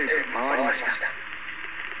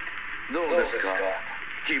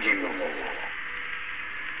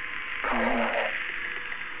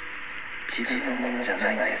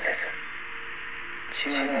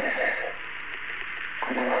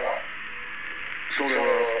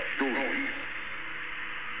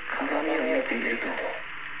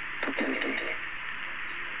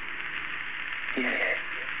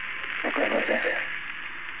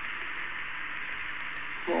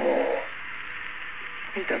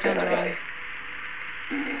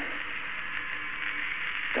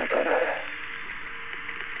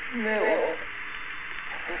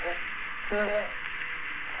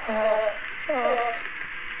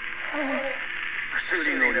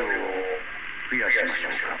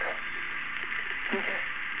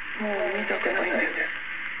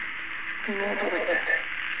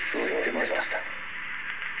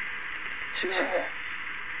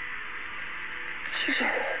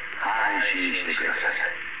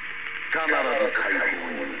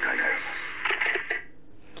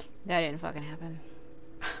 That didn't fucking happen.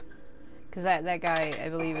 Because that guy, I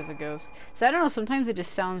believe, is a ghost. So I don't know, sometimes it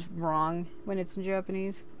just sounds wrong when it's in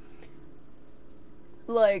Japanese.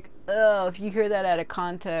 Like, oh, if you hear that out of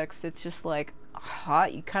context, it's just like,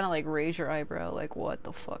 hot, you kind of like raise your eyebrow, like, what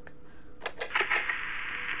the fuck?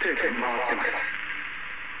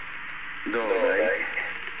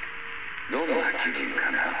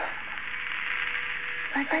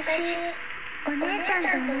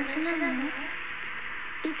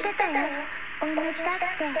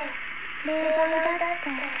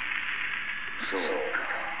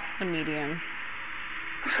 A medium.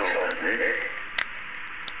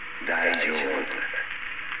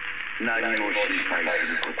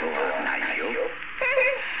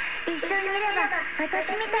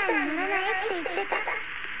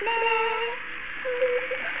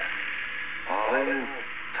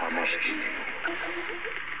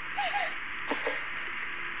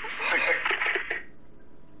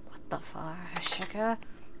 What the fuck, Shika?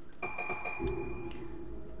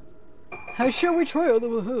 How shall we try on the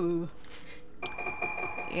woohoo?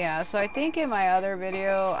 Yeah, so I think in my other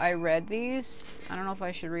video I read these. I don't know if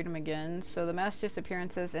I should read them again. So the mass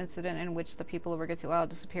disappearances incident in which the people of Rigetsu Isle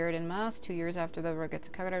disappeared en masse 2 years after the Rigetsu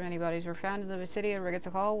Kagura. Many bodies were found in the city of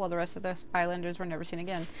Rigetsu Hall, while the rest of the islanders were never seen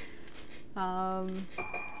again. So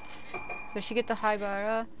Shigeta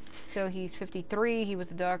Haibara, so he's 53, he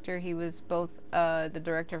was a doctor, he was both the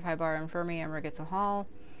director of Haibara Infirmary and Rigetsu Hall.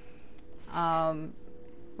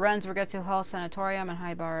 Runs Rigetsu Hall Sanatorium and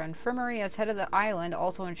Haibara Infirmary as head of the island,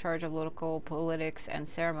 also in charge of local politics and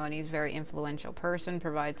ceremonies. Very influential person,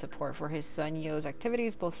 provides support for his son Yo's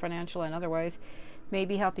activities, both financial and otherwise.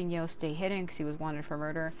 Maybe helping Yo stay hidden because he was wanted for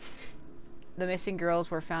murder. The missing girls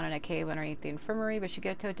were found in a cave underneath the infirmary, but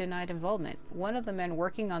Shigeto denied involvement. One of the men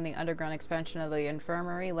working on the underground expansion of the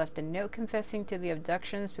infirmary left a note confessing to the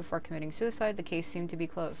abductions before committing suicide. The case seemed to be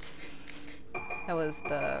closed. That was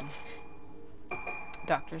the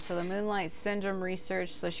doctor. So the Moonlight Syndrome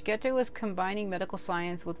research. So Shigeto was combining medical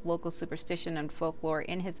science with local superstition and folklore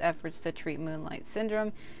in his efforts to treat Moonlight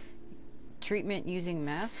Syndrome. Treatment using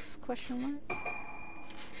masks? Question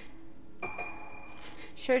mark.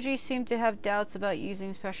 Shoji seemed to have doubts about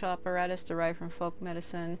using special apparatus derived from folk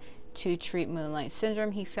medicine to treat Moonlight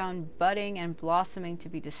Syndrome. He found budding and blossoming to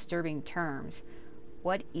be disturbing terms.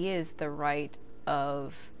 What is the rite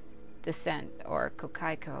of descent, or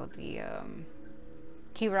kokaiko, the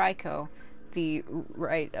kiraiko, the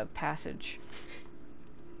rite of passage,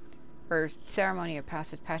 or ceremony of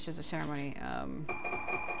passage, patches of ceremony.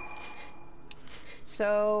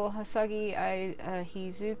 So Hasagi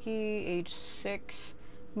Hizuki, age 6,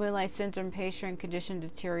 Moonlight Syndrome patient, condition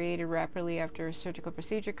deteriorated rapidly after a surgical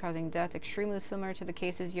procedure, causing death, extremely similar to the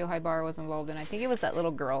cases Yohaibara was involved in. I think it was that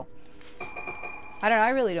little girl. I don't know,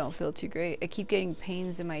 I really don't feel too great. I keep getting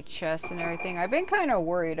pains in my chest and everything. I've been kind of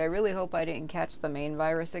worried. I really hope I didn't catch the main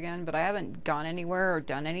virus again, but I haven't gone anywhere or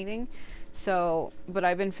done anything. So, but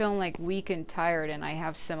I've been feeling like weak and tired, and I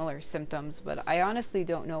have similar symptoms, but I honestly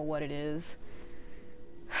don't know what it is.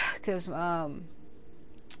 Because,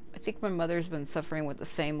 I think my mother's been suffering with the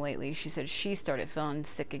same lately. She said she started feeling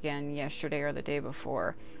sick again yesterday or the day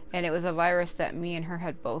before. And it was a virus that me and her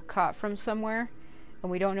had both caught from somewhere,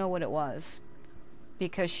 and we don't know what it was.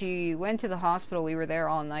 Because she went to the hospital, we were there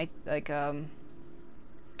all night, like, what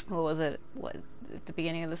was it, at the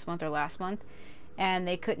beginning of this month or last month, and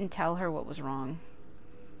they couldn't tell her what was wrong.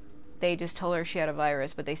 They just told her she had a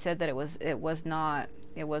virus, but they said that it wasn't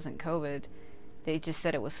COVID. They just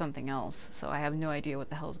said it was something else, so I have no idea what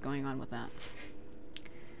the hell is going on with that.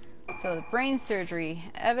 So the brain surgery.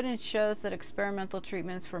 Evidence shows that experimental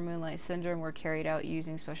treatments for Moonlight Syndrome were carried out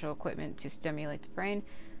using special equipment to stimulate the brain.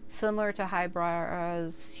 Similar to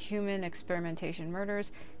Haibara's human experimentation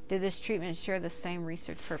murders, did this treatment share the same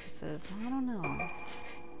research purposes? I don't know.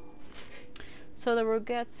 So the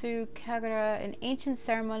Rogetsu Kagura, an ancient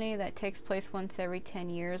ceremony that takes place once every 10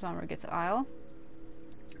 years on Rogetsu Isle.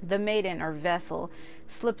 The maiden, or vessel,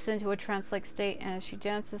 slips into a trance-like state, and as she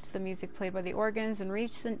dances to the music played by the organs, in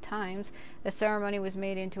recent times, the ceremony was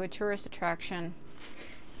made into a tourist attraction.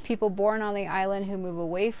 People born on the island who move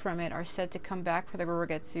away from it are said to come back for the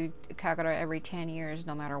Rogetsu Kagura every 10 years,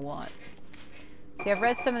 no matter what. See, I've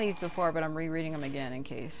read some of these before, but I'm rereading them again in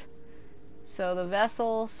case. So the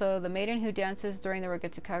vessel, so the maiden who dances during the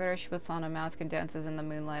Rogetsu Kagura, she puts on a mask and dances in the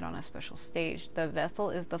moonlight on a special stage. The vessel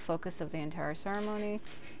is the focus of the entire ceremony.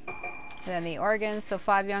 And then the organs, so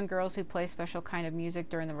 5 young girls who play special kind of music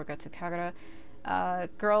during the Rogetsu Kagura.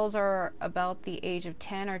 Girls are about the age of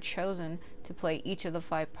 10 are chosen to play each of the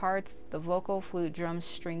 5 parts: the vocal, flute, drums,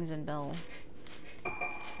 strings, and bell.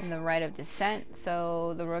 In the rite of descent,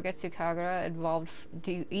 so the Rogetsu Kagura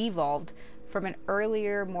evolved from an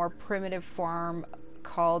earlier, more primitive form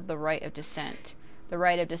called the rite of descent. The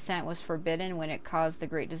rite of descent was forbidden when it caused a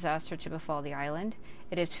great disaster to befall the island.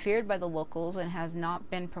 It is feared by the locals and has not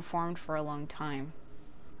been performed for a long time.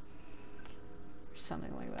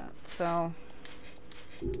 Something like that. So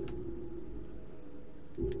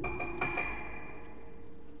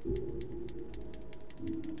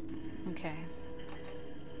okay.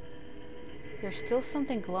 There's still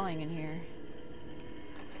something glowing in here.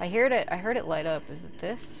 I heard it light up. Is it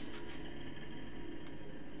this?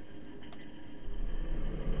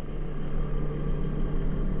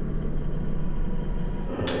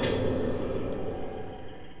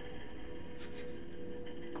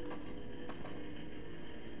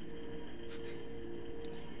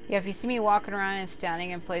 Yeah, if you see me walking around and standing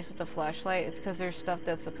in place with the flashlight, it's because there's stuff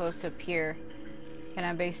that's supposed to appear, and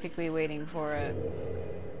I'm basically waiting for it.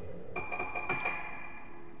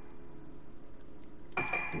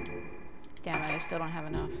 Damn it, I still don't have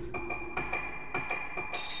enough.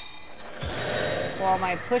 Well,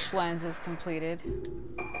 my push lens is completed.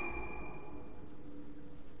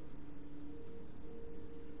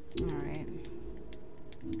 Alright.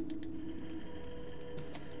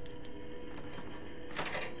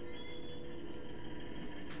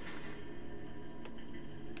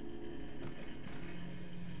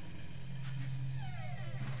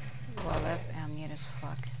 Wow, that's ambient as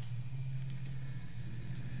fuck.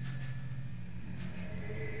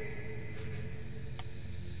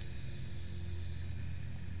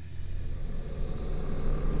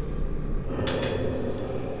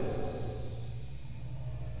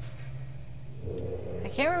 I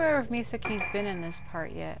can't remember if Misaki's been in this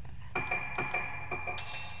part yet. I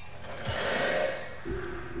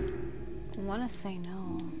want to say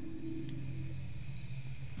no.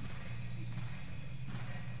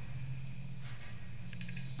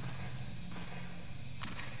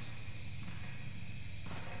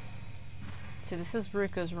 to. This is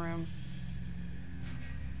Ruka's room.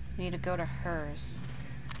 Need to go to hers.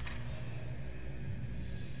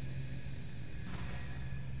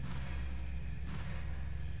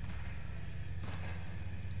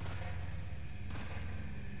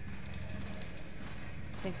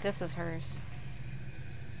 I think this is hers.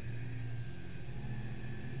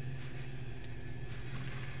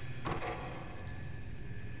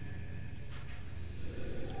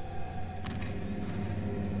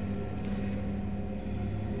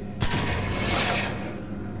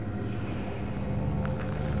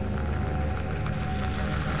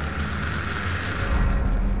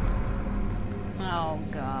 Oh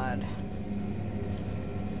God.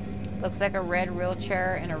 Looks like a red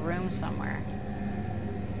wheelchair in a room somewhere.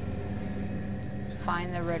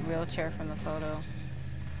 Find the red wheelchair from the photo.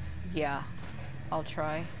 Yeah, I'll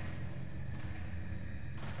try.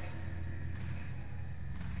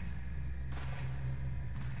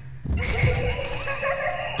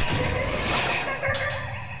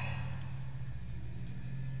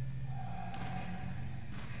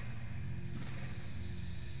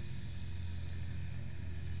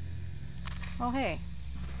 Oh, hey.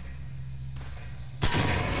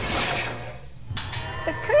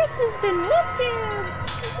 The curse has been lifted!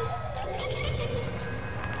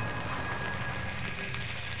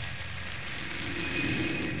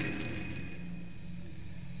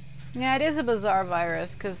 Yeah, it is a bizarre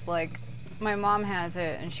virus, because, like, my mom has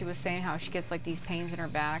it, and she was saying how she gets, like, these pains in her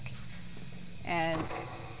back. And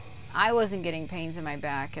I wasn't getting pains in my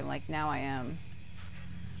back, and, like, now I am.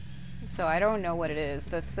 So I don't know what it is.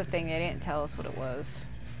 That's the thing, they didn't tell us what it was.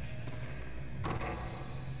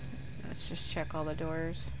 Let's just check all the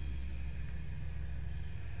doors.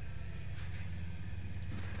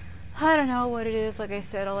 I don't know what it is. Like I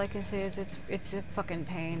said, all I can say is it's a fucking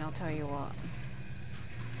pain, I'll tell you what.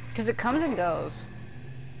 Because it comes and goes.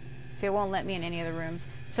 See, it won't let me in any of the rooms.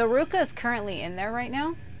 So Ruka is currently in there right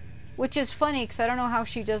now. Which is funny, because I don't know how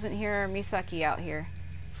she doesn't hear Misaki out here.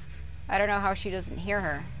 I don't know how she doesn't hear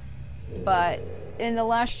her. But in the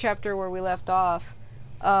last chapter where we left off,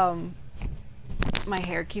 my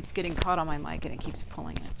hair keeps getting caught on my mic and it keeps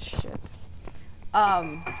pulling it. Shit.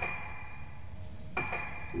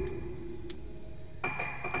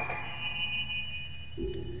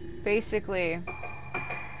 Basically,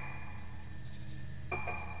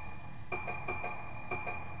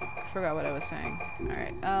 forgot what I was saying.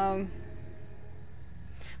 Alright,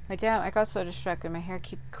 damn, I got so distracted, my hair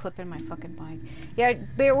keep clipping my fucking mic. Yeah,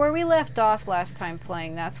 but where we left off last time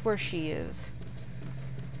playing, that's where she is.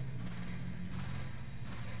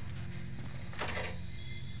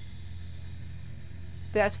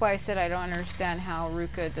 That's why I said I don't understand how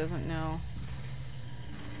Ruka doesn't know.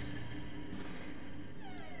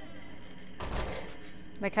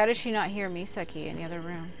 Like, how does she not hear Misaki in the other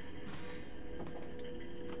room?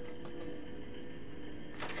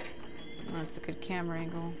 Oh, that's a good camera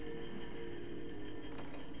angle.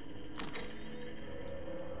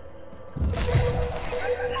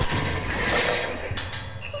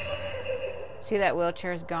 See, that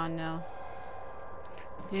wheelchair's gone now.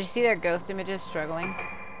 Did you see their ghost images struggling?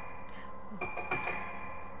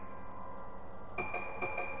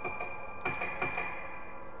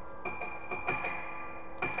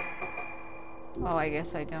 Oh, I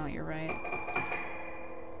guess I don't, you're right.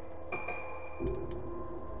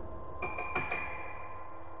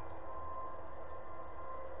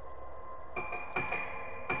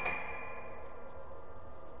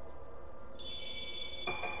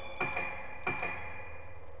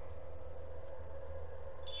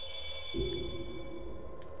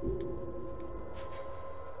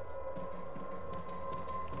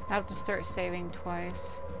 I have to start saving twice.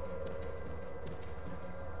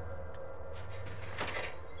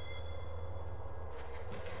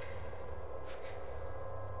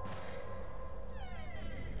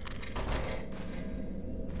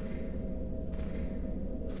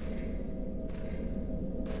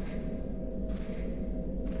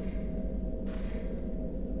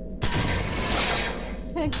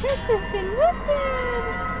 The curse has been lifted!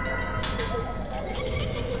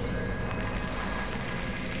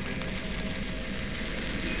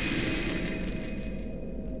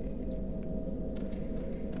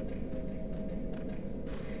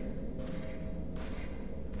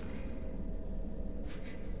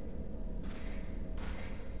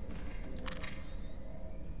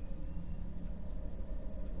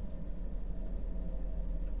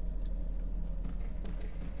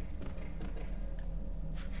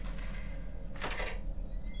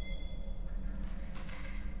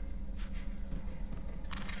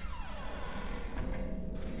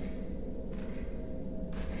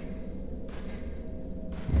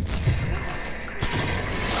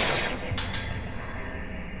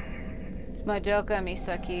 It's Madoka,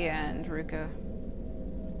 Misaki, and Ruka.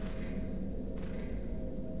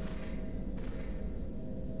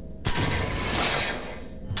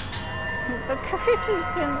 The curse has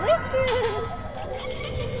been lifted!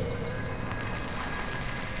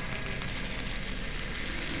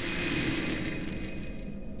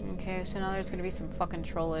 Okay, so now there's gonna be some fucking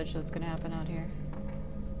trollage that's gonna happen out here.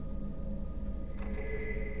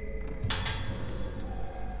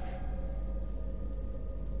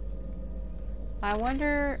 I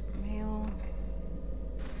wonder... Mail...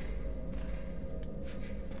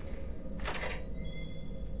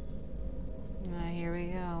 Here we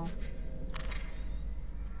go.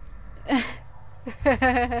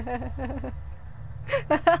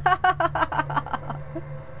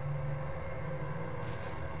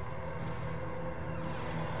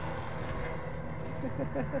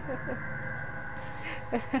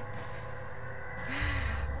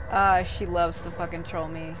 She loves to fucking troll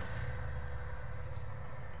me.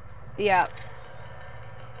 Yeah.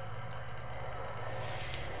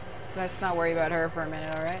 Let's not worry about her for a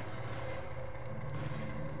minute, alright?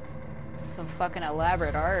 Some fucking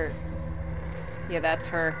elaborate art. Yeah, that's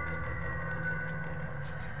her.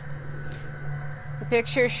 The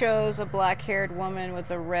picture shows a black-haired woman with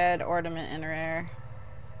a red ornament in her hair.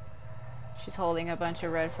 She's holding a bunch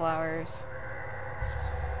of red flowers.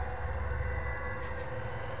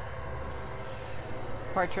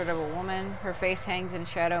 Portrait of a woman. Her face hangs in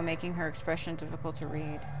shadow, making her expression difficult to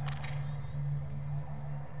read.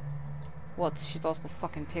 Well, she's also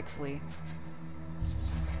fucking pixely.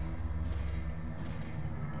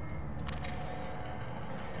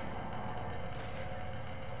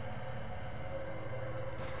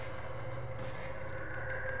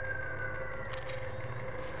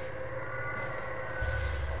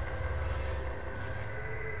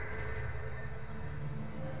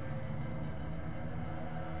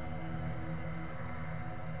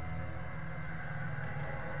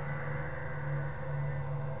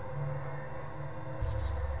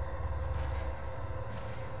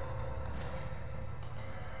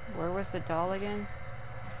 Where was the doll again?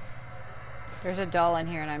 There's a doll in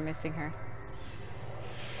here and I'm missing her.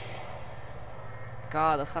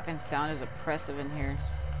 God, the fucking sound is oppressive in here.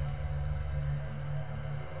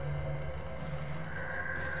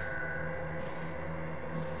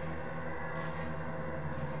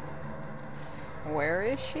 Where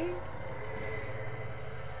is she?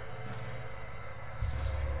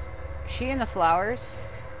 Is she in the flowers?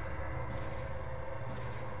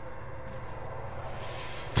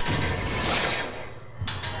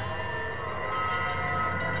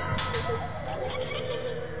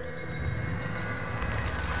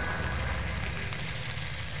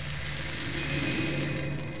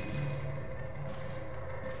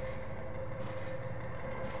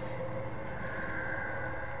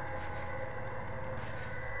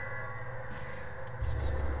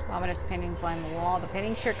 Ominous paintings line the wall. The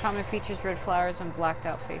painting share common features, red flowers and blacked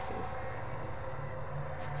out faces.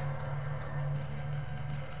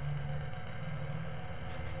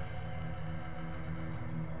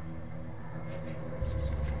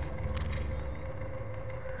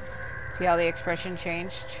 See how the expression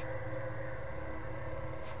changed?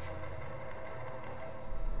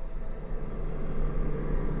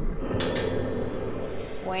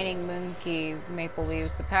 Waning moon key, maple leaves.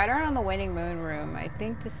 The pattern on the waning moon room. I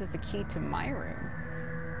think this is the key to my room.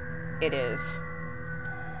 It is.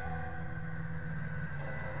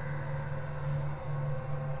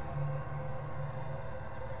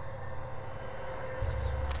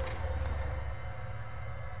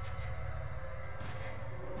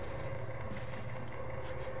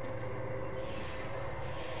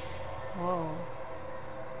 Whoa.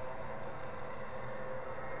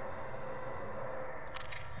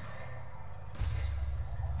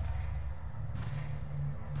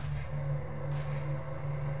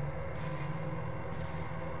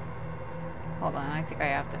 Hold on, I think I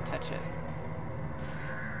have to touch it.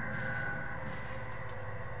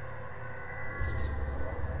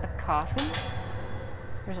 A coffin?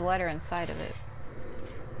 There's a letter inside of it.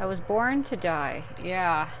 I was born to die.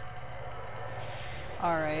 Yeah.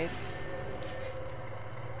 Alright.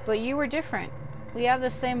 But you were different. We have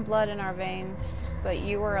the same blood in our veins, but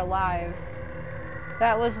you were alive.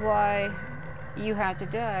 That was why you had to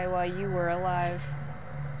die while you were alive.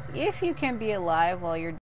 If you can be alive while you're